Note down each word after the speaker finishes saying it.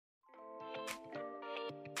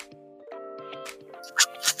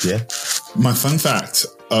Yeah. My fun fact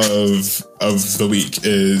of the week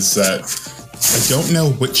is that I don't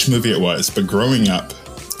know which movie it was, but growing up,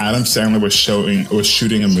 Adam Sandler was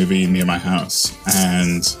shooting a movie near my house,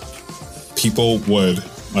 and people would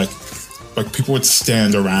people would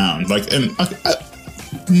stand around,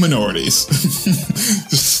 minorities,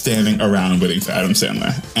 just standing around waiting for Adam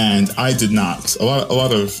Sandler, and I did not. A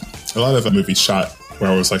lot of movies shot where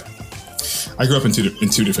I was like, I grew up in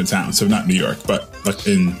two different towns, so not New York, but like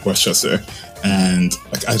in Westchester, and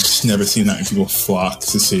like I've just never seen that, and people flock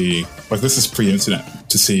to see, like, this is pre-internet,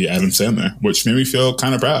 to see Adam Sandler, which made me feel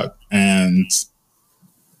kind of proud. And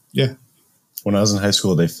yeah, when I was in high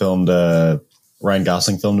school, they filmed Ryan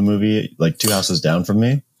Gosling filmed a movie like 2 houses down from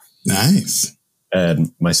me. Nice.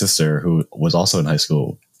 And my sister, who was also in high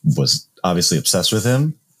school, was obviously obsessed with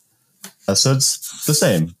him. So it's the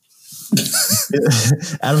same.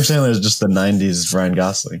 Adam Sandler is just the 90s Ryan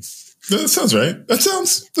Gosling. That sounds right. That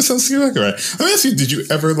sounds exactly right. Let me ask you, did you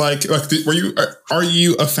ever are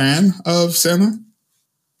you a fan of Sandler?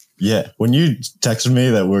 Yeah. When you texted me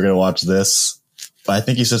that we're going to watch this, I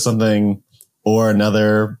think you said something, or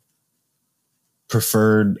another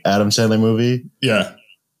preferred Adam Sandler movie. Yeah.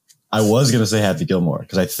 I was going to say Happy Gilmore,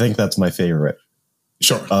 because I think that's my favorite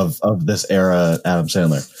of this era Adam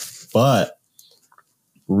Sandler. But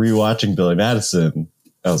rewatching Billy Madison,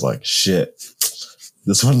 I was like, shit,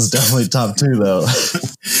 this one's definitely top 2 though.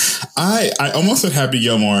 I almost said Happy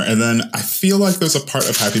Gilmore, and then I feel like there's a part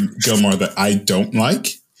of Happy Gilmore that I don't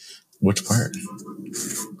like. Which part?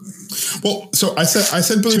 Well, so I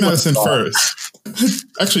said Billy Madison first.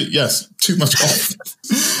 Actually, yes, too much golf.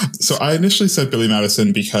 So I initially said Billy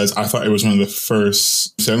Madison because I thought it was one of the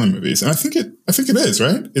first Sandler movies, and I think it is,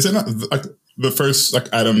 right? Is it not like the first like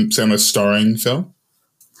Adam Sandler starring film?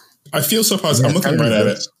 I feel so positive. I'm looking right at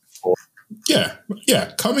it. Yeah.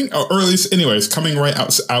 Coming right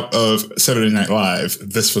out of Saturday Night Live,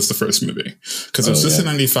 this was the first movie, because it was this in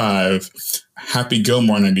 95, Happy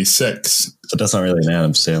Gilmore 96. But that's not really an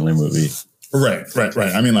Adam Sandler movie. Right.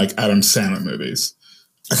 I mean, like Adam Sandler movies.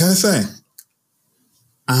 I gotta say,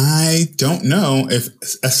 I don't know if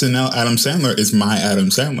SNL Adam Sandler is my Adam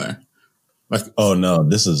Sandler. Like, oh no,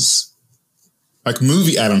 this is like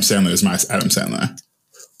movie Adam Sandler is my Adam Sandler.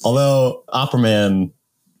 Although Opera Man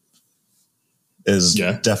is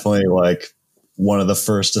definitely like one of the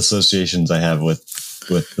first associations I have with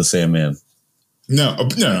the Sandman. No,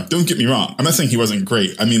 don't get me wrong. I'm not saying he wasn't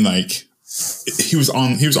great. I mean, like, he was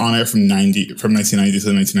on air from 1990 to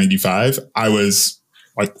 1995. I was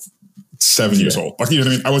like 7 years old. Like, you know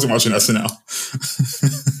what I mean? I wasn't watching SNL.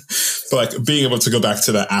 But like being able to go back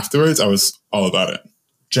to that afterwards, I was all about it.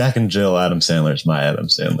 Jack and Jill, Adam Sandler is my Adam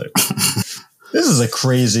Sandler. This is a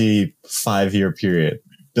crazy 5-year period.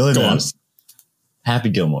 Billy Madison, Happy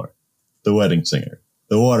Gilmore, The Wedding Singer,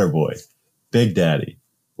 The Waterboy, Big Daddy,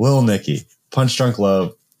 Lil Nicky, Punch Drunk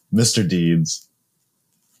Love, Mr. Deeds,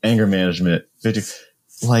 Anger Management, 50.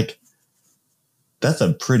 Like, that's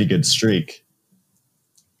a pretty good streak.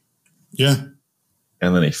 Yeah.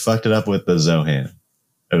 And then he fucked it up with the Zohan.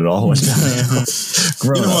 And it all went down.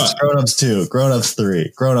 Grown Ups 2, Grown Ups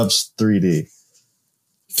 3, Grown Ups 3D.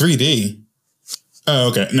 3D? Oh,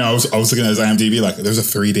 okay. No, I was looking at his IMDb like, there's a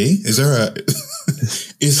 3D? Is there a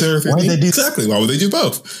 3D? Why did they do exactly. Why would they do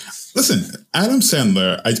both? Listen, Adam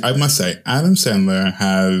Sandler, I must say, Adam Sandler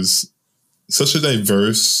has such a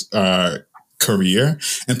diverse career,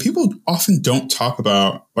 and people often don't talk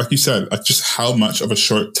about, like you said, like just how much of a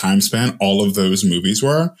short time span all of those movies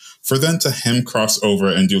were, for them to him cross over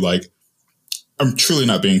and do, like, I'm truly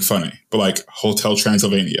not being funny, but like Hotel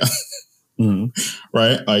Transylvania.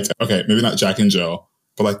 Right? Like, okay, maybe not Jack and Jill,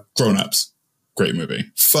 but like Grown Ups. Great movie.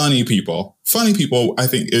 Funny People, I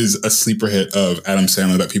think, is a sleeper hit of Adam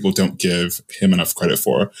Sandler that people don't give him enough credit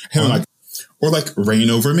for. Or like Reign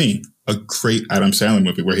Over Me, a great Adam Sandler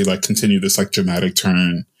movie where he like continued this like dramatic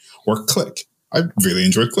turn. Or Click. I really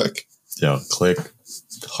enjoyed Click. Yeah, Click.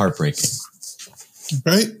 Heartbreaking.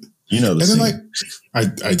 Right? You know the scene. Then,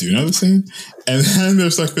 like, I do know the scene. And then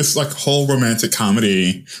there's like this like whole romantic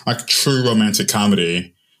comedy, like true romantic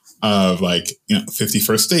comedy of like, 50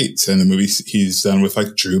 First Dates, and the movies he's done with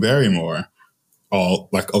like Drew Barrymore, all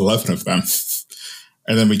like 11 of them.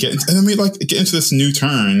 And then we get into this new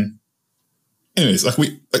turn. Anyways,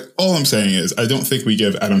 all I'm saying is I don't think we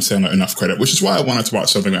give Adam Sandler enough credit, which is why I wanted to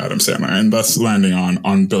watch something with Adam Sandler, and thus landing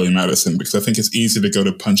on Billy Madison, because I think it's easy to go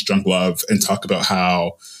to Punch Drunk Love and talk about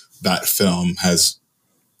how that film has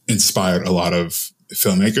inspired a lot of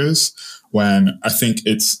filmmakers, when I think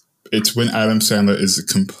it's when Adam Sandler is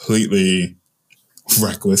completely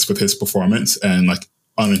reckless with his performance and like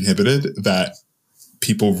uninhibited that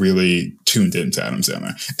people really tuned into Adam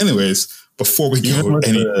Sandler. Anyways, before we go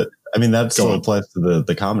that still applies to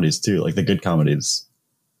the comedies too, like the good comedies.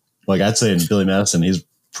 Like I'd say in Billy Madison, he's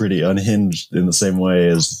pretty unhinged in the same way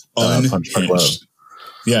as Punch Drunk Love.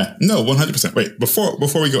 Yeah, no, 100%. Wait, before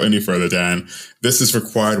we go any further, Dan, this is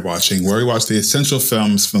Required Watching, where we watch the essential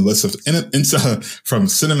films from a list of from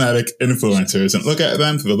cinematic influencers and look at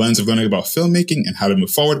them through the lens of learning about filmmaking and how to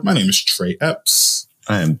move forward. My name is Trey Epps.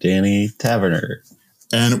 I am Danny Taverner.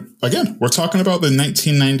 And again, we're talking about the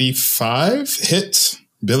 1995 hit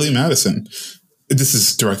Billy Madison. This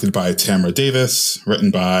is directed by Tamara Davis,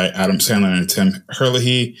 written by Adam Sandler and Tim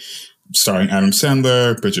Herlihy, starring Adam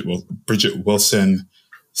Sandler, Bridget Wilson,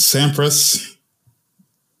 Sampras,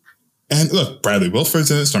 and look, Bradley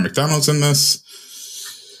Wilford's in it. Storm McDonald's in this.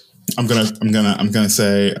 I'm gonna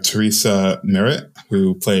say Teresa Merritt,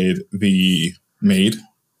 who played the maid,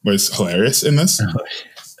 was hilarious in this.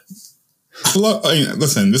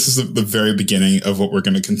 Listen, this is the very beginning of what we're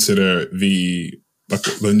going to consider the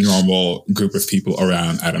normal group of people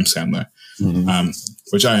around Adam Sandler,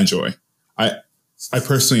 which I enjoy. I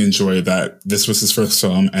personally enjoy that this was his first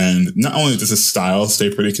film, and not only does his style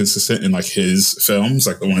stay pretty consistent in like his films,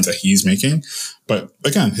 like the ones that he's making, but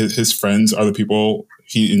again, his friends are the people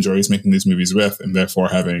he enjoys making these movies with, and therefore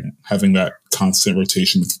having that constant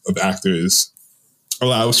rotation of actors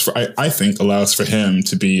allows for him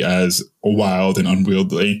to be as wild and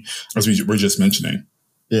unwieldy as we were just mentioning.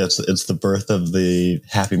 Yeah, it's the birth of the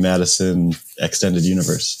Happy Madison extended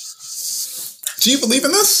universe. Do you believe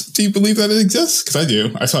in this? Do you believe that it exists? Because I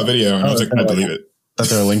do. I saw a video and I was like, I believe it. That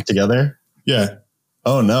they're linked together? Yeah.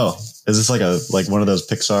 Oh no. Is this like one of those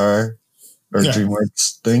Pixar or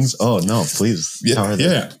DreamWorks things? Oh no, please.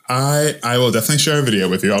 Yeah. I will definitely share a video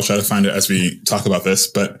with you. I'll try to find it as we talk about this.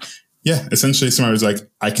 But yeah, essentially somebody was like,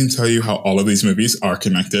 I can tell you how all of these movies are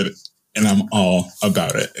connected and I'm all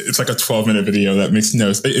about it. It's like a 12-minute video that makes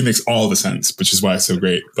it makes all the sense, which is why it's so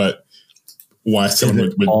great. But why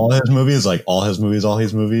someone would all his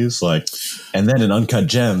movies, like, and then in Uncut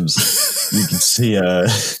Gems, you can see a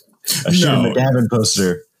Shane McGavin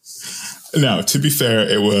poster. No, to be fair,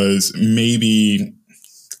 it was maybe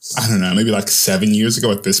like 7 years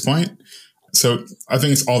ago at this point. So I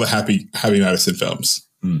think it's all the Happy Madison films.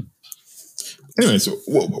 Anyways,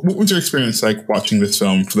 what was your experience like watching this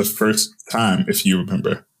film for the first time, if you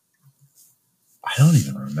remember? I don't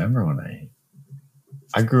even remember when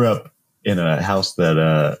I grew up in a house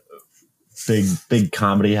that big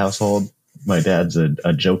comedy household. My dad's a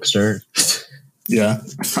jokester. Yeah,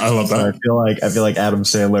 I love that. So I feel like Adam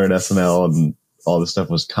Sandler and SNL and all this stuff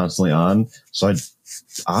was constantly on. So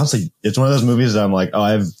honestly, it's one of those movies that I'm like, oh,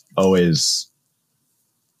 I've always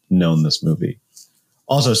known this movie.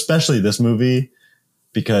 Also, especially this movie,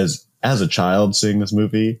 because as a child seeing this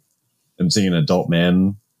movie and seeing an adult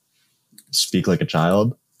man speak like a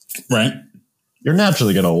child, right? You're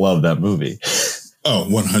naturally going to love that movie. Oh,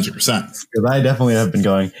 100%. Because I definitely have been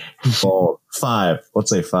going, well, 5. Let's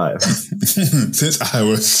say 5. since I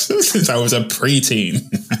was a preteen.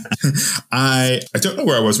 I don't know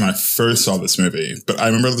where I was when I first saw this movie, but I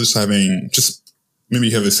remember maybe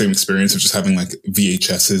you have the same experience of just having like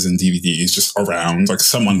VHSs and DVDs just around. Like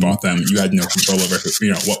someone bought them. You had no control over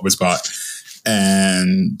what was bought.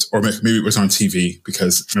 Or maybe it was on TV,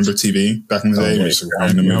 because remember TV back in the day? Just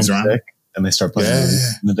random movies around. And they start playing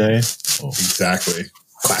movies in the day. Oh. Exactly.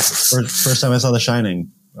 Classics. First time I saw The Shining,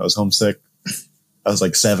 I was homesick. I was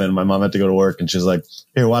like 7. My mom had to go to work and she was like,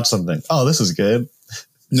 here, watch something. Oh, this is good.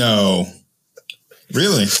 No.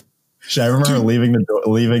 Really? I remember her leaving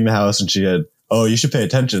the house and she had, oh, you should pay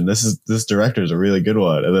attention. This director is a really good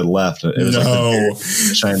one. And then left. It was like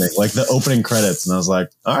The Shining, like the opening credits. And I was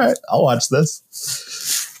like, all right, I'll watch this.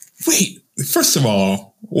 Wait, first of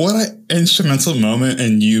all, what an instrumental moment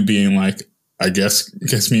in you being like, I guess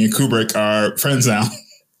me and Kubrick are friends now.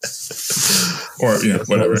 Or,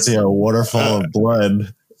 whatever. See a waterfall of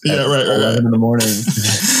blood. Yeah, right. 11 in the morning.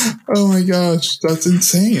 Oh my gosh, that's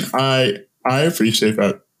insane. I appreciate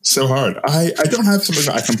that so hard. I don't have something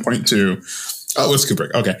that I can point to. Oh, it was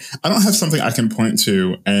Kubrick. Okay. I don't have something I can point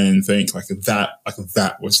to and think like that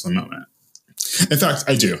was the moment. In fact,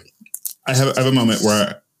 I do. I have a moment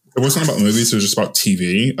where it wasn't about movies. It was just about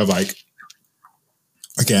TV, of like,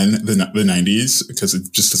 again, the 90s, because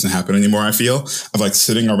it just doesn't happen anymore, I feel, of like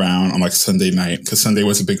sitting around on like Sunday night, because Sunday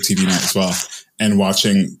was a big TV night as well, and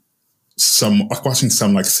watching some like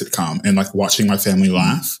sitcom and like watching my family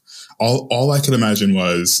laugh. All I could imagine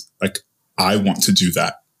was like, I want to do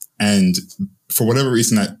that. And for whatever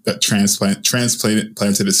reason that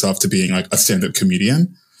transplanted itself to being like a stand-up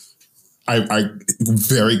comedian. I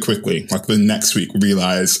very quickly, like the next week,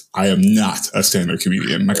 realized I am not a stand-up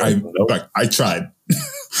comedian. Like I tried.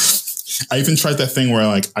 I even tried that thing where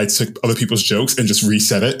like I took other people's jokes and just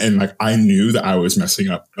reset it, and like I knew that I was messing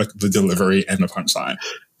up like the delivery and the punchline.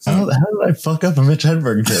 How did I fuck up a Mitch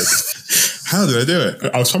Hedberg joke? How did I do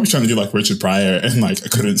it? I was probably trying to do like Richard Pryor, and like I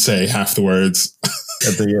couldn't say half the words.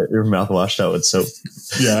 Your mouth washed out with soap.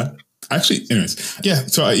 Yeah. Actually, anyways, yeah.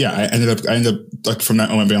 So I ended up like from that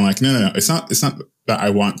moment being like, no. It's not that I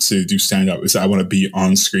want to do stand up. It's that I want to be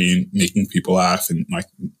on screen, making people laugh and like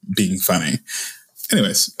being funny.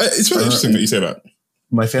 Anyways, it's really interesting that you say that.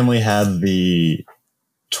 My family had the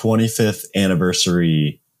 25th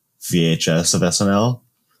anniversary VHS of SNL.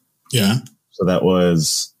 Yeah. So that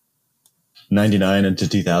was 99 into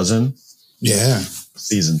 2000. Yeah.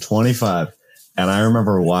 Season 25. And I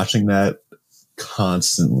remember watching that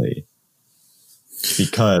constantly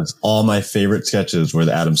because all my favorite sketches were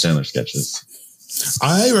the Adam Sandler sketches.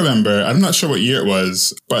 I remember, I'm not sure what year it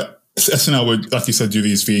was, but SNL would, like you said, do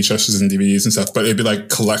these VHSs and DVDs and stuff, but it'd be like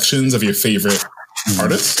collections of your favorite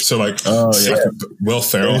artists. So like, like Will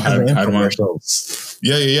Ferrell had one.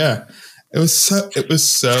 Yeah. It was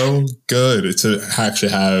so good to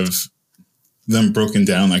actually have them broken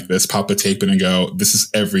down like this, pop a tape in and go, this is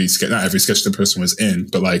every sketch, not every sketch the person was in,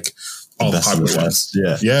 but like all the popular ones.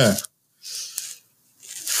 Yeah.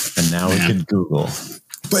 And now we can Google.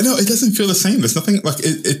 But no, it doesn't feel the same. There's nothing like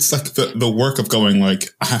it's like the work of going like,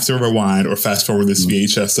 I have to rewind or fast forward this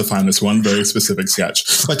VHS to find this one very specific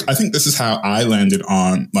sketch. Like, I think this is how I landed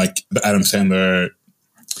on like the Adam Sandler.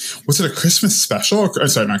 Was it a Christmas special? Or,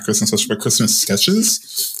 sorry, not Christmas special, but Christmas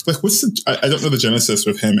sketches. Like, what's the? I don't know the genesis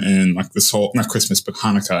with him in like this whole, not Christmas, but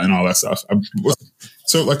Hanukkah and all that stuff.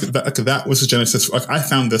 So like that was the genesis. Like, I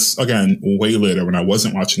found this again way later when I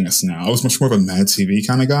wasn't watching SNL. I was much more of a Mad TV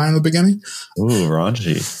kind of guy in the beginning. Ooh,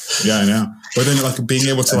 raunchy. Yeah, I know. But then like being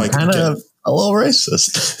able to like kind of a little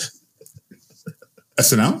racist.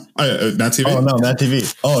 SNL, Mad TV. Oh no, Mad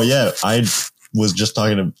TV. Oh yeah, I was just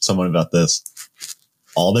talking to someone about this.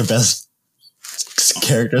 All their best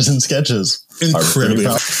characters and sketches. Incredibly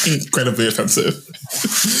offensive.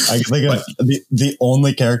 I can think of the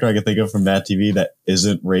only character I can think of from Mad TV that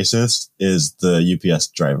isn't racist is the UPS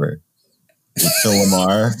driver, Phil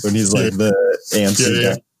Lamar, when he's like the antsy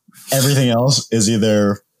guy. Everything else is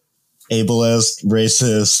either ableist,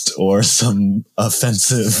 racist, or some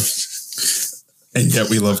offensive. And yet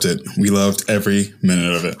we loved it. We loved every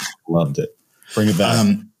minute of it. Loved it. Bring it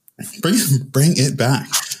back. Bring it back.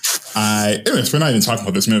 Anyways, we're not even talking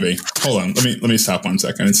about this movie. Hold on. Let me stop 1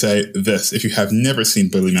 second and say this. If you have never seen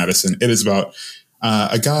Billy Madison, it is about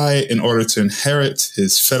a guy, in order to inherit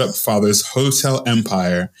his fed up father's hotel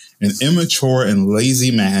empire, an immature and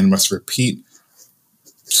lazy man must repeat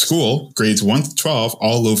school, grades 1 to 12,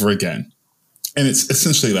 all over again. And it's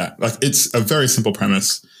essentially that. Like, it's a very simple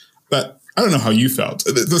premise, but I don't know how you felt.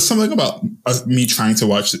 There's something about me trying to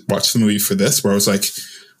watch the movie for this where I was like,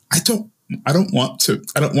 I don't want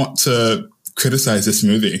to criticize this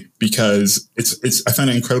movie because I find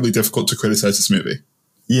it incredibly difficult to criticize this movie.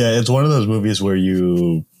 Yeah, it's one of those movies where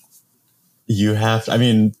you have, I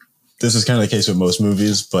mean, this is kind of the case with most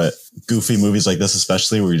movies, but goofy movies like this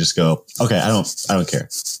especially, where you just go, okay, I don't care.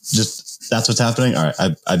 Just, that's what's happening. All right,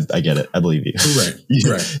 I get it. I believe you.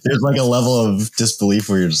 Right. There's like a level of disbelief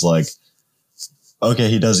where you're just like, okay,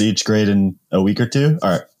 he does each grade in a week or two. All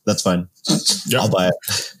right, that's fine. Yep. I'll buy it.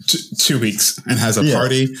 2 weeks and has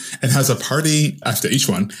a party after each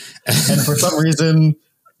one. And for some reason,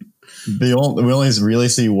 we only really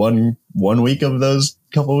see one week of those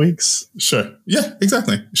couple weeks. Sure. Yeah,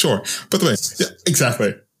 exactly. Sure. By the way, yeah,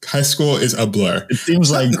 exactly. High school is a blur. It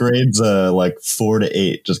seems like grades like 4 to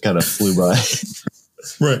 8 just kind of flew by.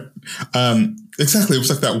 Right. Exactly. It was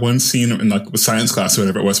like that one scene in like science class or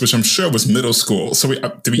whatever it was, which I'm sure was middle school. So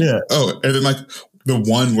and then like the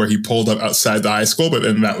one where he pulled up outside the high school, but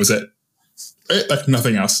then that was it. Right? Like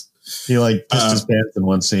nothing else. He like pissed his pants in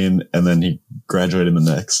one scene and then he graduated in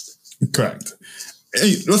the next. Correct.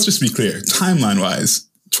 Hey, let's just be clear. Timeline wise,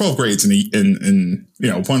 12 grades in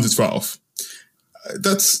 1 to 12.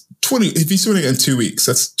 That's 20. If he's doing it in 2 weeks,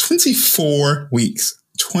 that's 24 weeks.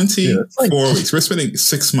 24 weeks. We're spending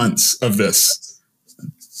 6 months of this.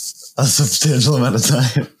 A substantial amount of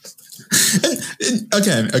time.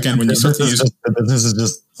 And again, when you start to use the business is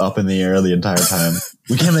just up in the air the entire time.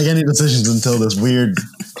 We can't make any decisions until this weird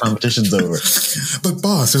competition's over. But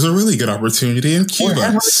boss, there's a really good opportunity in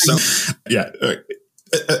Cuba. So, yeah,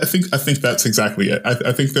 I think that's exactly it.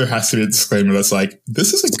 I think there has to be a disclaimer that's like,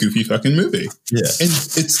 this is a goofy fucking movie. Yeah, and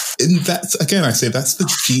that's again, I say that's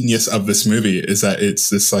the genius of this movie is that it's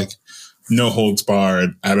this like no holds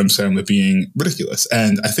barred Adam Sandler being ridiculous.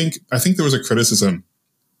 And I think there was a criticism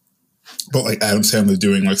about like Adam Sandler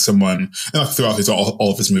doing like someone, and like throughout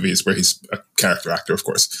all of his movies where he's a character actor, of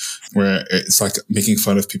course, where it's like making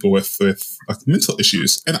fun of people with like mental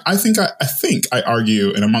issues. And I think I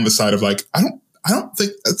argue, and I'm on the side of like, I don't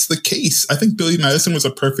think that's the case. I think Billy Madison was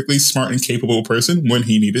a perfectly smart and capable person when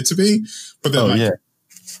he needed to be. But then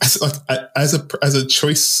as a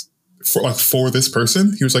choice for this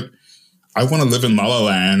person, he was like, I want to live in La La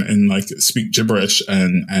Land and like speak gibberish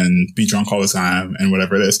and be drunk all the time and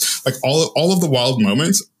whatever it is. Like all of the wild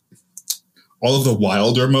moments, all of the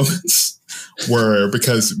wilder moments were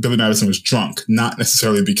because Billy Madison was drunk, not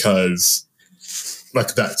necessarily because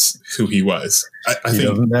like that's who he was. I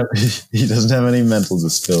think he doesn't have any mental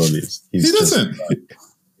disabilities. He doesn't.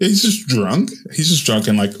 He's just drunk. He's just drunk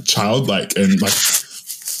and like childlike and like,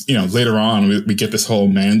 you know, later on we get this whole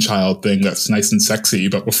man-child thing that's nice and sexy.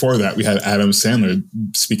 But before that, we had Adam Sandler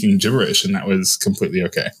speaking gibberish, and that was completely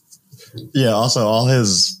okay. Yeah. Also, all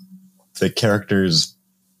the characters'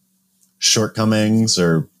 shortcomings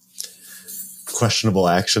or questionable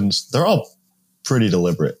actions, they're all pretty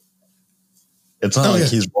deliberate. It's not like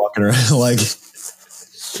he's walking around like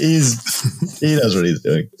he knows what he's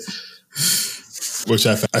doing. Which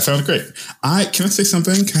I found great. Can I say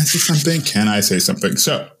something? Can I say something?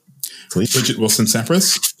 So, please. Bridget Wilson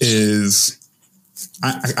Sampras is...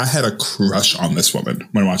 I had a crush on this woman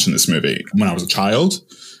when watching this movie when I was a child.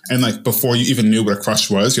 And like before you even knew what a crush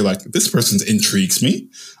was, you're like, this person intrigues me.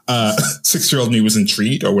 6-year-old me was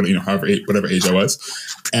intrigued, or whatever age I was.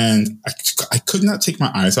 And I could not take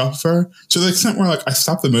my eyes off of her to the extent where like I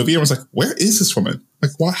stopped the movie and was like, where is this woman?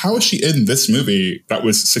 Like, how is she in this movie that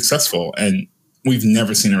was successful? And we've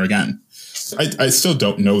never seen her again. I still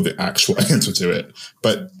don't know the actual answer to it,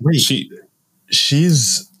 but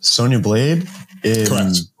she's Sonya Blade in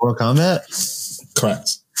Mortal Kombat?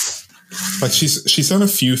 Correct. Like she's done a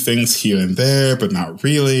few things here and there, but not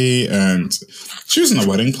really. And she was in The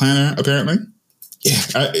Wedding Planner, apparently. Yeah,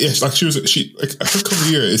 like her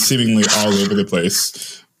career is seemingly all over the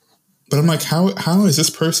place. But I'm like, how is this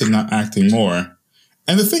person not acting more?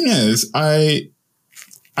 And the thing is, I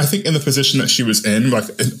think in the position that she was in, like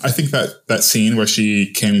I think that scene where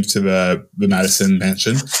she came to the Madison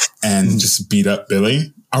mansion and just beat up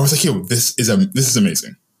Billy, I was like, yo, this is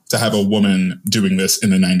amazing. To have a woman doing this in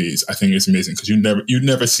the 90s, I think is amazing because you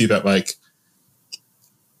never see that. Like,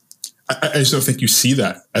 I just don't think you see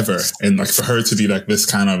that ever. And like for her to be like this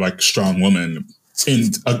kind of like strong woman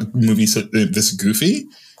in a movie this goofy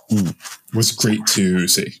was great to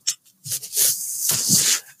see.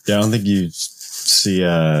 Yeah, I don't think you see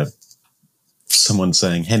someone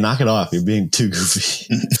saying, hey, knock it off, you're being too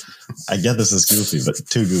goofy. I get this is goofy, but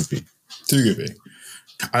too goofy. Too goofy.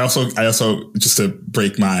 I also just to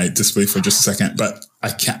break my disbelief for just a second, but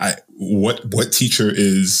what teacher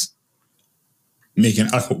is making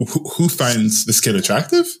who finds this kid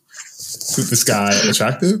attractive? This guy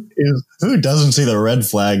attractive? Who doesn't see the red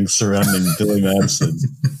flags surrounding Billy Madison?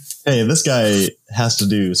 Hey, this guy has to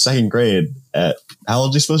do second grade at, how old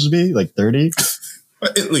is he supposed to be? Like 30?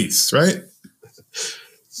 At least, right?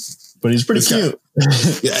 But he's pretty cute.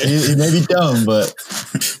 Yeah, he may be dumb, but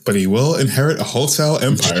he will inherit a wholesale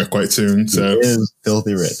empire quite soon. So he is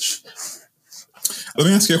filthy rich. Let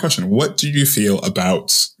me ask you a question. What did you feel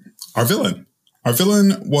about our villain? Our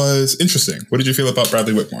villain was interesting. What did you feel about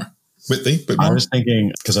Bradley Whitmore? I was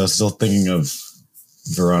thinking, because I was still thinking of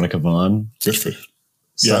Veronica Vaughn.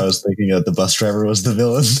 So I was thinking that the bus driver was the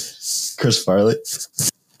villain, Chris Farley.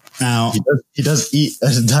 Now he does eat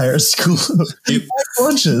an entire school of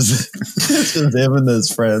lunches. It's just him and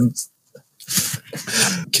his friends.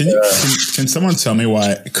 Can someone tell me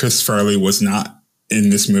why Chris Farley was not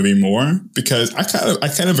in this movie more? Because I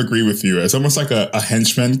kind of agree with you. As almost like a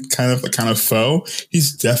henchman kind of foe.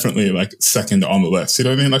 He's definitely like second on the list. You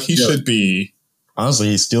know what I mean? Like he should be. Honestly,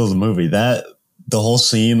 he steals the movie. The whole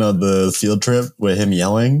scene of the field trip with him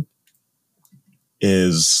yelling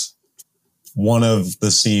is one of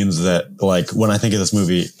the scenes that, like, when I think of this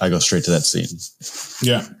movie, I go straight to that scene.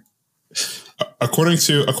 Yeah. According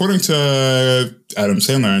to Adam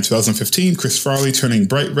Sandler in 2015, Chris Farley turning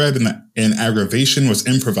bright red in aggravation was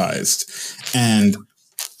improvised, and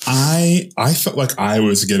I felt like I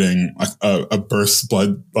was getting like a burst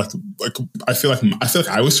blood. Like I feel like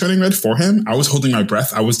I was turning red for him. I was holding my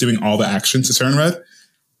breath. I was doing all the action to turn red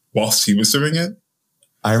whilst he was doing it.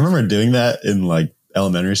 I remember doing that in like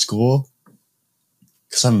elementary school.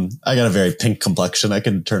 Because I got a very pink complexion. I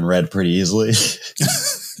can turn red pretty easily.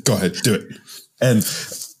 Go ahead, do it. And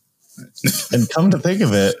And come to think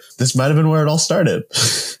of it, this might have been where it all started.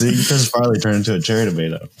 Chris Farley turned into a cherry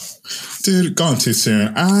tomato. Dude, gone too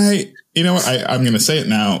soon. You know what? I'm going to say it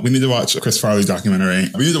now. We need to watch a Chris Farley documentary.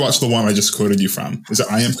 We need to watch the one I just quoted you from. Is it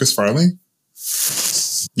I Am Chris Farley?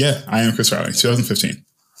 Yeah, I Am Chris Farley, 2015. Did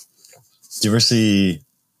you ever see,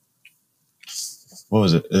 what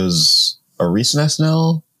was it? It was a recent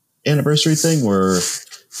SNL anniversary thing where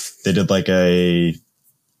they did like a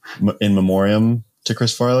in memoriam to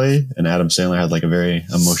Chris Farley, and Adam Sandler had like a very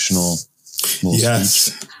emotional speech.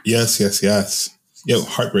 Yes. Yo,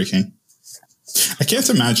 heartbreaking. I can't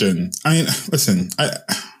imagine. I mean, listen,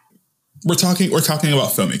 we're talking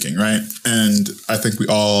about filmmaking, right? And I think we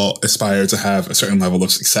all aspire to have a certain level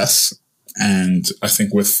of success. And I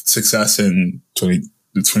think with success in the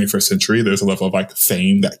 21st century, there's a level of like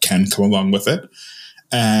fame that can come along with it.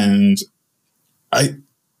 And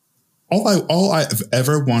all I've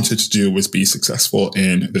ever wanted to do was be successful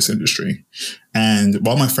in this industry. And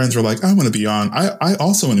while my friends were like, I want to be on, I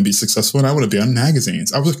also want to be successful and I want to be on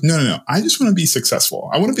magazines. I was like, no. I just want to be successful.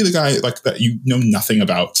 I want to be the guy like that you know nothing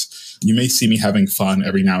about. You may see me having fun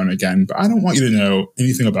every now and again, but I don't want you to know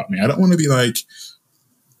anything about me. I don't want to be like,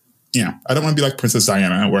 I don't want to be like Princess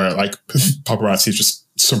Diana where like paparazzi is just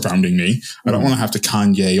surrounding me. I don't want to have to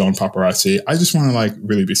Kanye on paparazzi. I just want to like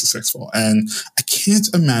really be successful. And I can't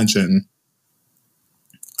imagine,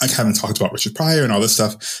 like having talked about Richard Pryor and all this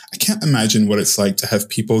stuff, I can't imagine what it's like to have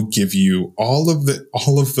people give you all of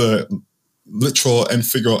the literal and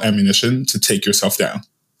figural ammunition to take yourself down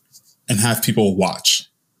and have people watch.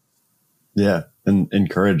 Yeah. And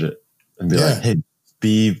encourage it and be like, hey,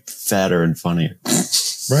 be fatter and funnier.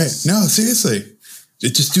 Right. No, seriously.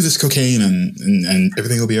 Just do this cocaine and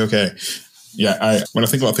everything will be okay. Yeah. When I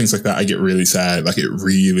think about things like that, I get really sad. Like it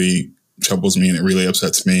really troubles me and it really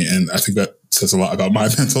upsets me. And I think that says a lot about my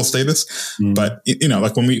mental status. Mm. But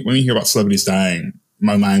like when we hear about celebrities dying,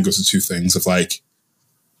 my mind goes to two things of like,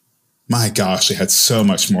 my gosh, they had so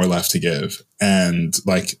much more left to give. And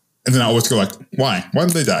then I always go like, why? Why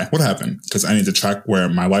did they die? What happened? Because I need to track where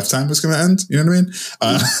my lifetime is going to end. You know what I mean?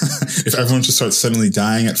 If everyone just starts suddenly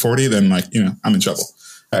dying at 40, then I'm in trouble.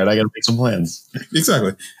 All right, I got to make some plans.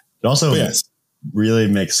 Exactly. It also really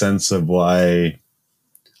makes sense of why.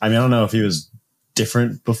 I mean, I don't know if he was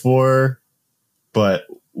different before, but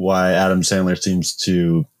why Adam Sandler seems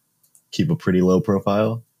to keep a pretty low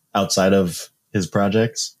profile outside of his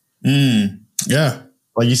projects. Yeah.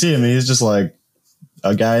 Like you see him, he's just like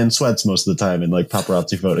a guy in sweats most of the time in like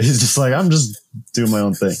paparazzi photos. He's just like, I'm just doing my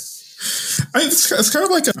own thing. It's kind of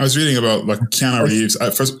like I was reading about like Keanu Reeves.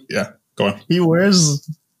 Go on. He wears,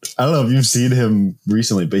 I don't know if you've seen him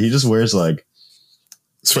recently, but he just wears like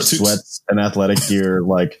sweats and athletic gear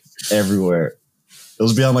like everywhere. It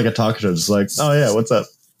was beyond like a talk show, just like, oh yeah, what's up?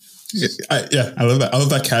 I love that. I love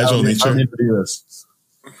that casual nature. I need to do this.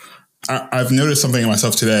 I've noticed something in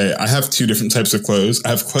myself today. I have two different types of clothes. I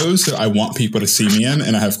have clothes that I want people to see me in,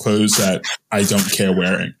 and I have clothes that I don't care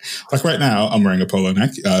wearing. Like right now, I'm wearing a polo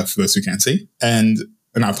neck, for those who can't see, and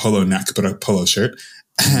not a polo neck, but a polo shirt.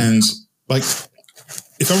 And like,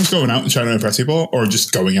 if I was going out and trying to impress people, or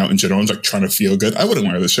just going out in general and like trying to feel good, I wouldn't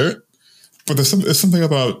wear this shirt. But there's something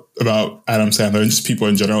about Adam Sandler and just people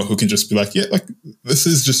in general who can just be like, yeah, like this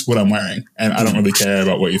is just what I'm wearing, and I don't really care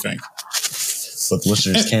about what you think. What the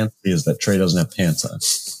listeners can't see is that Trey doesn't have pants on.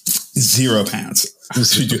 Zero pants.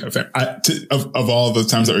 We do have pants. Of all the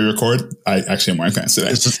times that we record, I actually am wearing pants today.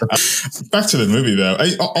 Back to the movie, though.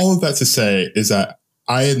 All of that to say is that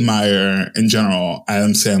I admire, in general,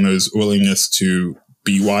 Adam Sandler's willingness to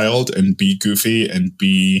be wild and be goofy and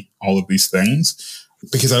be all of these things,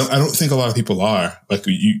 because I don't think a lot of people are.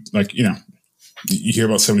 You hear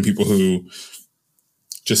about so many people who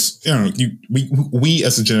just, we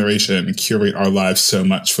as a generation curate our lives so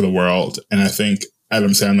much for the world. And I think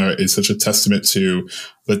Adam Sandler is such a testament to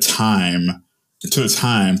the time,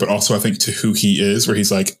 but also I think to who he is, where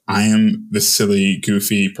he's like, I am the silly,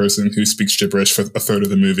 goofy person who speaks gibberish for a third of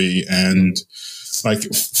the movie. And like,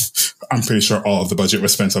 I'm pretty sure all of the budget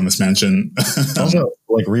was spent on this mansion. Also,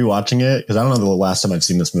 like rewatching it, because I don't know the last time I've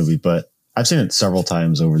seen this movie, but I've seen it several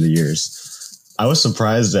times over the years. I was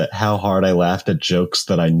surprised at how hard I laughed at jokes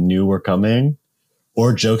that I knew were coming,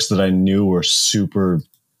 or jokes that I knew were super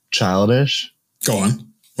childish. Go on.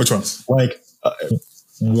 Which ones? Like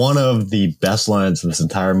one of the best lines in this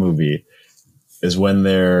entire movie is when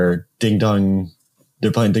they're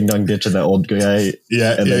playing Ding Dong Ditch and that old guy.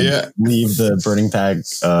 Leave the burning bag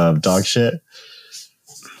of dog shit.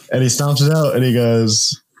 And he stomps it out and he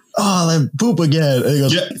goes, oh, that poop again. And he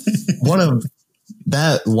goes,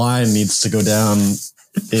 that line needs to go down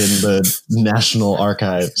in the National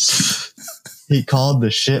Archives. He called the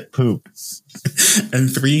shit poop.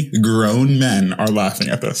 And 3 grown men are laughing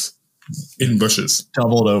at this in bushes.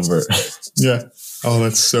 Doubled over. Yeah. Oh,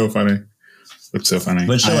 that's so funny. That's so funny.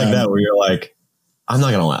 But shit like that where you're like, I'm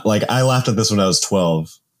not going to laugh. Like, I laughed at this when I was 12.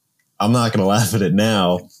 I'm not going to laugh at it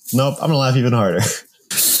now. Nope, I'm going to laugh even harder.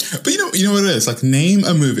 But you know what it is? Like, name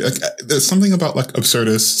a movie. Like, there's something about like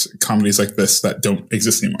absurdist comedies like this that don't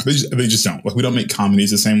exist anymore. They just don't. Like, we don't make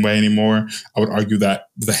comedies the same way anymore. I would argue that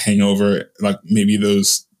The Hangover, like maybe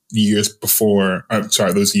those years before,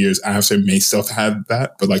 those years after may still have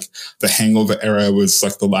that. But like the Hangover era was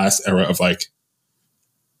like the last era of like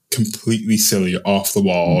completely silly, off the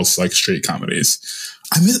walls, like straight comedies.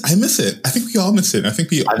 I miss it. I think we all miss it. I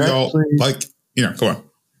think we all like, go on.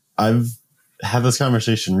 I've had this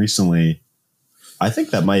conversation recently. I think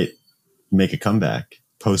that might make a comeback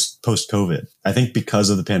post COVID. I think because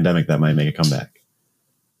of the pandemic, that might make a comeback.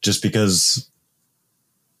 Just because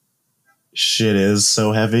shit is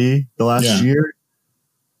so heavy the last year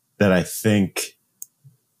that I think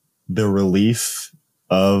the relief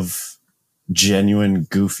of genuine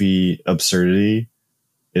goofy absurdity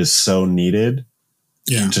is so needed.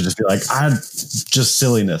 Yeah. To just be like, just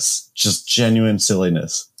silliness, just genuine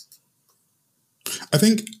silliness. I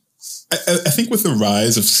think with the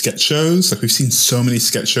rise of sketch shows, like we've seen so many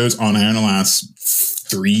sketch shows on air in the last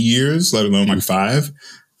 3 years, let alone like 5.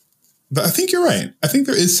 But I think you're right. I think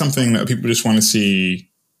there is something that people just want to see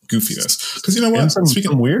goofiness. Because you know what? And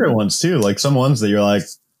some weirder ones too, like some ones that you're like,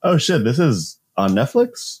 oh shit, this is on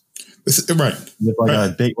Netflix. Right. With like a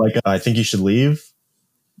big, like I Think You Should Leave.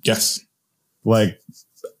 Yes. Like,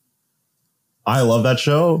 I love that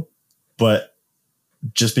show, but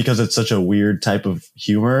just because it's such a weird type of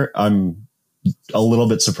humor, I'm a little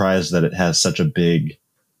bit surprised that it has such a big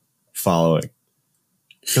following.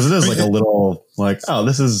 Because it is like a little like, oh,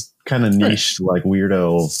 this is kind of niche, like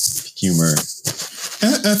weirdo humor.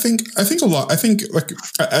 And I think a lot. I think like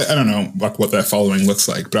I don't know like what that following looks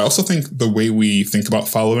like, but I also think the way we think about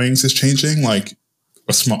followings is changing. Like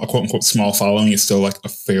a quote unquote small following is still like a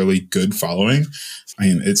fairly good following. I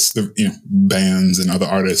mean, it's the bands and other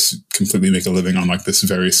artists completely make a living on like this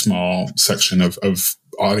very small section of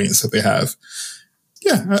audience that they have.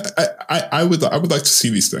 Yeah, I would like to see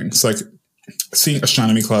these things. Like seeing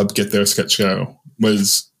Astronomy Club get their sketch show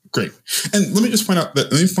was great. And let me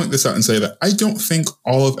point this out and say that I don't think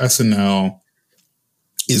all of SNL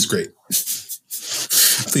is great.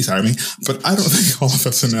 Please hire me. But I don't think all of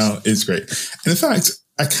SNL is great. And in fact,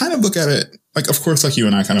 I kind of look at it like, of course, like you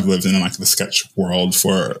and I kind of lived in like the sketch world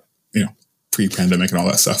for, pre-pandemic and all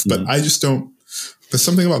that stuff. But I just don't, there's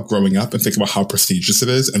something about growing up and thinking about how prestigious it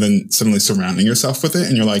is and then suddenly surrounding yourself with it.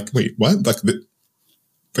 And you're like, wait, what? Like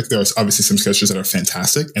there's obviously some sketches that are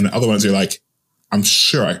fantastic. And the other ones you're like, I'm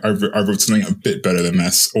sure I wrote something a bit better than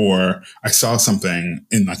this, or I saw something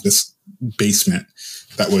in like this basement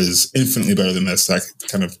that was infinitely better than this. That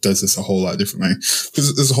kind of does this a whole lot differently.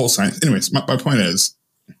 There's a whole science. Anyways, my point is,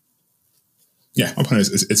 I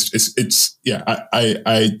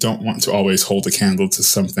don't want to always hold a candle to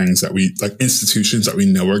some things that we like, institutions that we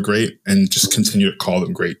know are great, and just continue to call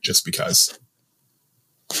them great just because.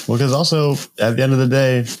 Well, because also at the end of the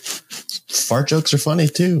day, fart jokes are funny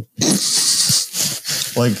too.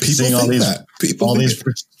 Like people seeing all these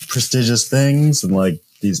prestigious things and like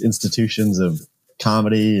these institutions of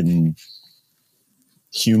comedy and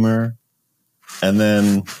humor, and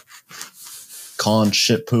then calling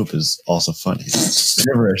shit poop is also funny.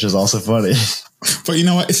 Gibberish is also funny. But you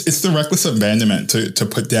know what? It's the reckless abandonment to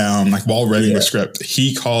put down, like while writing the script,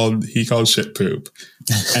 he called shit poop,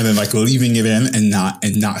 and then like leaving it in and not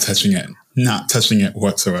touching it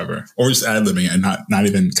whatsoever, or just ad-libbing it and not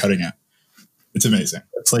even cutting it. It's amazing.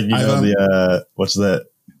 It's like, what's that?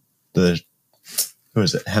 Who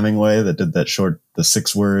is it? Hemingway that did that the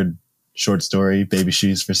 6-word short story, Baby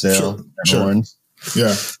Shoes for Sale. Sure.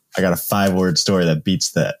 Yeah. I got a 5-word story that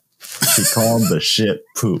beats that. He called the shit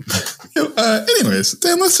poop. Anyways,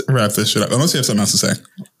 Dan, let's wrap this shit up. Unless you have something else to say.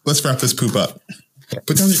 Let's wrap this poop up.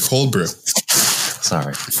 Put down your cold brew.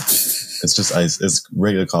 Sorry. It's just ice. It's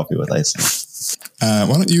regular coffee with ice. Why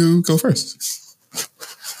don't you go first?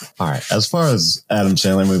 All right. As far as Adam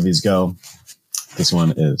Sandler movies go, this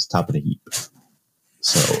one is top of the heap.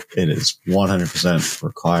 So it is 100%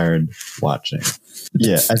 required watching.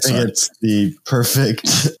 Yeah, I think it's the perfect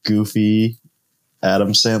goofy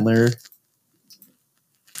Adam Sandler.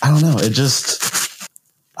 I don't know. It just,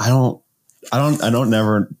 I don't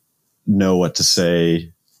never know what to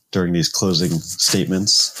say during these closing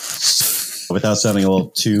statements without sounding a little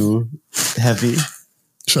too heavy.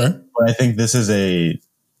 Sure. But I think this is a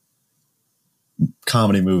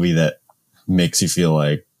comedy movie that makes you feel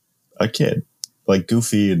like a kid. like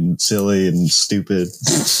goofy and silly and stupid.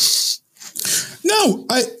 No,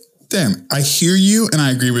 I hear you and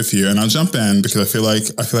I agree with you, and I'll jump in because I feel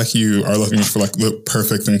like you are looking for like the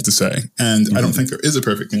perfect thing to say, and I don't think there is a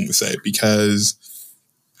perfect thing to say, because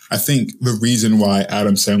I think the reason why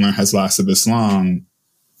Adam Sandler has lasted this long,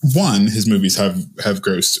 one, his movies have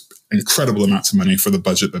grossed incredible amounts of money for the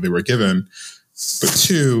budget that they were given, but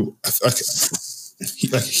two,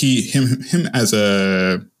 him as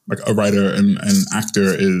a writer and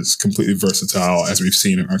actor is completely versatile, as we've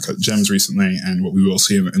seen in Uncut Gems recently and what we will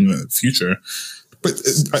see in the future. But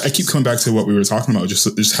I keep coming back to what we were talking about,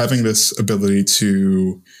 just having this ability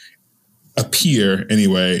to appear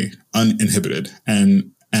anyway uninhibited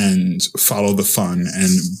and follow the fun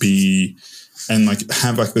and be and like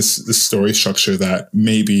have like this story structure that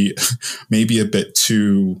maybe a bit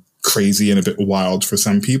too crazy and a bit wild for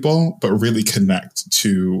some people, but really connect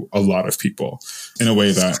to a lot of people in a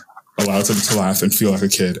way that allows them to laugh and feel like a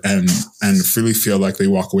kid and really feel like they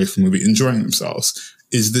walk away from the movie enjoying themselves.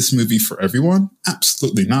 Is this movie for everyone?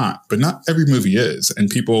 Absolutely not. But not every movie is.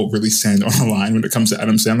 And people really stand on the line when it comes to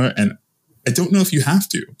Adam Sandler. And I don't know if you have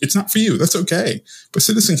to. It's not for you. That's okay. But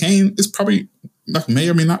Citizen Kane is probably may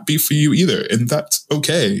or may not be for you either. And that's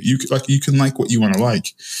okay. You can like what you want to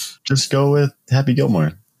like. Just go with Happy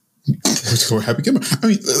Gilmore. Happy Gilmore. I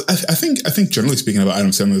mean, I think generally speaking about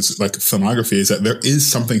Adam Sandler's like filmography is that there is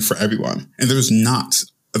something for everyone, and there's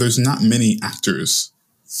not many actors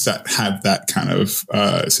that have that kind of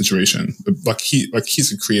situation. Like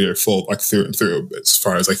he's a creator full like through and through as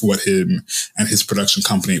far as like what him and his production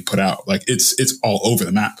company put out. Like it's all over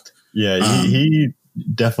the map. Yeah, he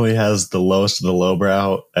definitely has the lowest of the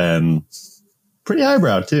lowbrow and pretty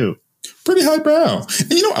highbrow too. Pretty highbrow.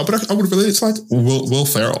 And you know, but I would relate it to like Will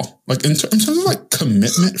Ferrell. Like in terms of like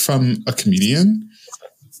commitment from a comedian.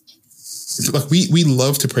 Like we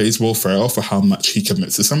love to praise Will Ferrell for how much he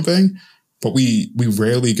commits to something, but we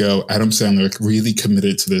rarely go, Adam Sandler really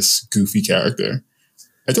committed to this goofy character.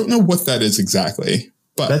 I don't know what that is exactly,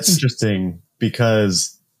 but that's interesting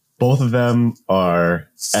because both of them are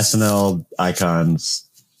SNL icons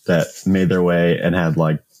that made their way and had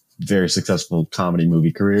like very successful comedy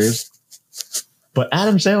movie careers. But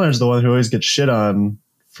Adam Sandler is the one who always gets shit on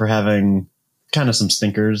for having kind of some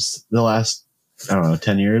stinkers the last,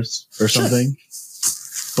 10 years or something.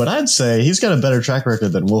 But I'd say he's got a better track record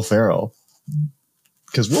than Will Ferrell,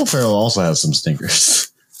 because Will Ferrell also has some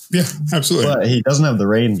stinkers. Yeah, absolutely. But he doesn't have the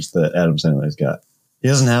range that Adam Sandler's got. He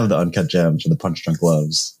doesn't have the Uncut Gems or the Punch Drunk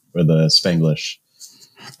Loves or the Spanglish.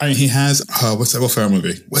 I mean, he has, what's that Will Ferrell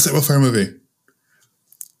movie?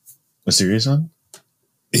 A serious one?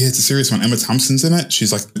 Yeah, it's a serious one. Emma Thompson's in it.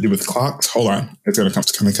 She's like with clocks. Hold on. It's going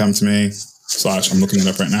to come to me. / I'm looking it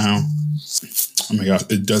up right now. Oh my God.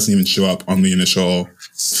 It doesn't even show up on the initial.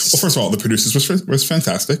 Well, first of all, the producers was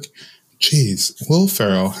fantastic. Jeez. Will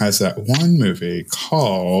Ferrell has that one movie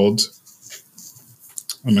called.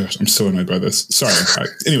 Oh my gosh. I'm so annoyed by this. Sorry.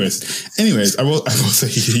 Anyways, I will say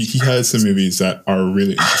he has some movies that are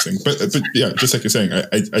really interesting, but yeah, just like you're saying,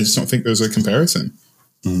 I just don't think there's a comparison.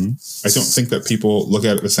 Mm-hmm. I don't think that people look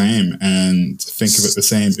at it the same and think of it the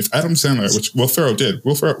same. If Adam Sandler, which Will Ferrell did,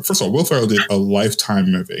 Will Ferrell did a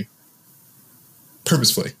Lifetime movie.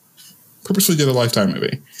 Purposefully did a Lifetime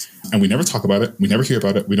movie. And we never talk about it. We never hear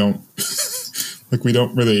about it. We don't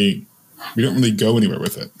really go anywhere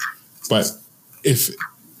with it. But if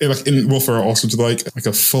in Will Ferrell also did like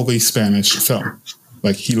a fully Spanish film.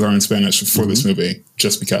 Like he learned Spanish for this movie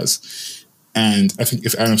just because. And I think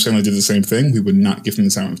if Adam Sandler did the same thing, we would not give him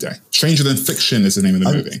the time of day. Stranger Than Fiction is the name of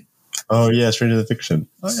the movie. Oh, yeah, Stranger Than Fiction.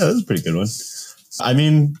 Oh, yeah, that's a pretty good one. I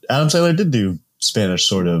mean, Adam Sandler did do Spanish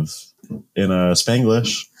sort of in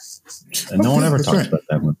Spanglish, and no one ever talks about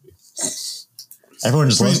that movie. Everyone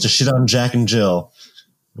just loves to shit on Jack and Jill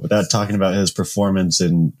without talking about his performance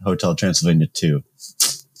in Hotel Transylvania 2.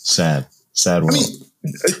 Sad world. I mean,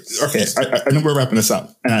 okay, I know we're wrapping this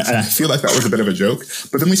up, and I feel like that was a bit of a joke.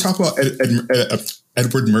 But then we talk about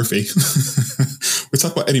Edward Murphy. We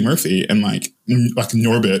talk about Eddie Murphy and like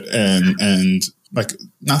Norbit and like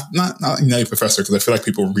not Nutty Professor, because I feel like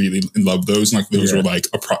people really love those. And like those were like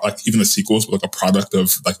like even the sequels were like a product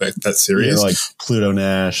of like that series, like Pluto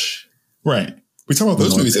Nash. Right. We talk about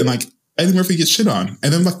those movies, and like Eddie Murphy gets shit on,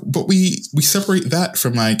 and then like, but we separate that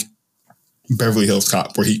from like Beverly Hills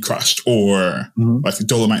Cop, where he crushed, or like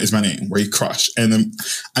Dolomite Is My Name, where he crushed. And then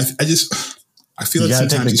I feel like you gotta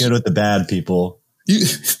take the good with the bad, people.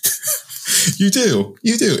 You do.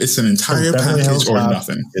 It's an entire package or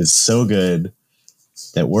nothing. It's so good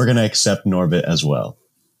that we're gonna accept Norbit as well.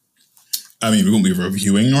 I mean, we won't be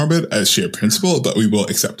reviewing Norbit as sheer principle, but we will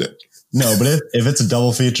accept it. No, but if it's a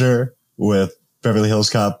double feature with Beverly Hills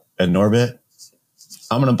Cop and Norbit,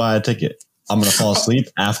 I'm going to buy a ticket. I'm going to fall asleep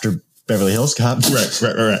after Beverly Hills Cop. Right.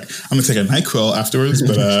 I'm going to take a NyQuil afterwards,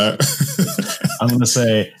 but I'm going to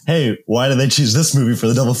say, hey, why did they choose this movie for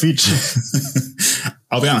the double feature?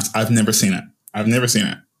 I'll be honest, I've never seen it.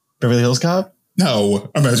 Beverly Hills Cop?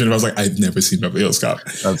 No. Imagine if I was like, I've never seen Beverly Hills Cop.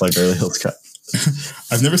 Sounds like Beverly Hills Cop.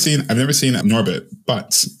 I've never seen Norbit,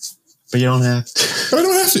 but you don't have to. But I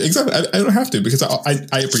don't have to. Exactly. I don't have to because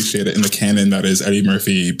I appreciate it in the canon that is Eddie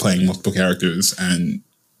Murphy playing multiple characters and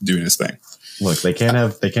doing his thing. Look, they can't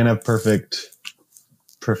have perfect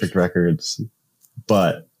records,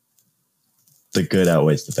 but the good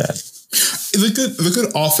outweighs the bad. The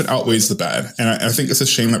good often outweighs the bad. And I think it's a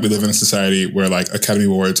shame that we live in a society where like Academy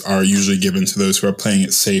Awards are usually given to those who are playing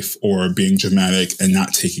it safe or being dramatic and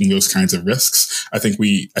not taking those kinds of risks. I think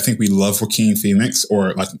we love Joaquin Phoenix,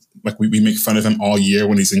 or like we make fun of him all year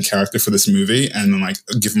when he's in character for this movie and then like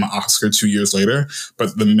give him an Oscar 2 years later.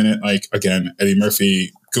 But the minute, like, again, Eddie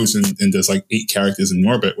Murphy goes in and does like 8 characters in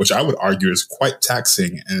Norbit, which I would argue is quite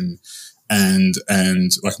taxing and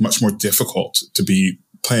like much more difficult to be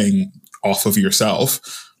playing off of yourself.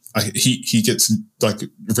 He gets like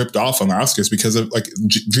ripped off on the Oscars because of like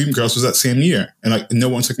Dreamgirls was that same year and like no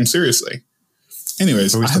one took him seriously.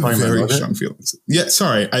 Anyways, I have very strong feelings. Yeah,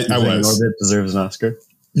 sorry, I was. Norbit deserves an Oscar?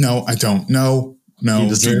 No, I don't. No,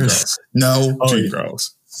 Dreamgirls. No,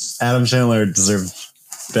 Dreamgirls. Adam Sandler deserved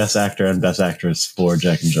Best Actor and Best Actress for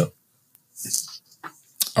Jack and Jill.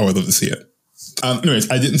 I would love to see it. Anyways,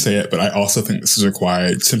 I didn't say it, but I also think this is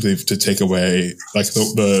required simply to take away like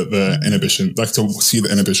the inhibition, like to see the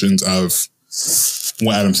inhibitions of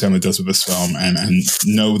what Adam Sandler does with this film and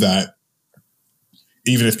know that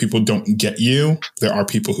even if people don't get you, there are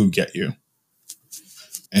people who get you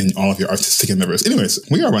and all of your artistic endeavors. Anyways,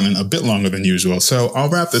 we are running a bit longer than usual, so I'll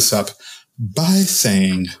wrap this up by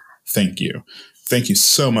saying thank you. Thank you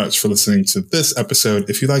so much for listening to this episode.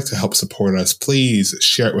 If you'd like to help support us, please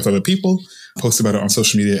share it with other people, post about it on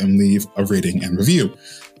social media, and leave a rating and review.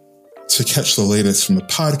 To catch the latest from the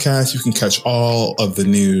podcast, you can catch all of the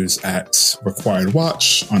news at Required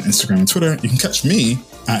Watch on Instagram and Twitter. You can catch me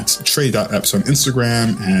at Trey.Epps on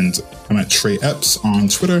Instagram, and I'm at Trey Epps on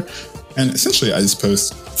Twitter. And essentially, I just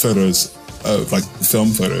post photos of like film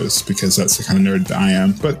photos because that's the kind of nerd that I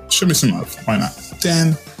am. But show me some love. Why not?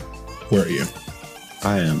 Dan, where are you?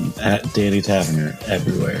 I am at Danny Taverner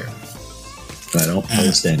everywhere. But I don't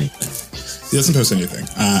post anything. He doesn't post anything.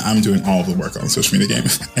 I'm doing all the work on the social media game.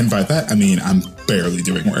 And by that, I mean I'm barely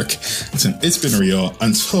doing work. Listen, it's been real.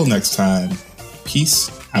 Until next time, peace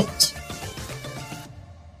out.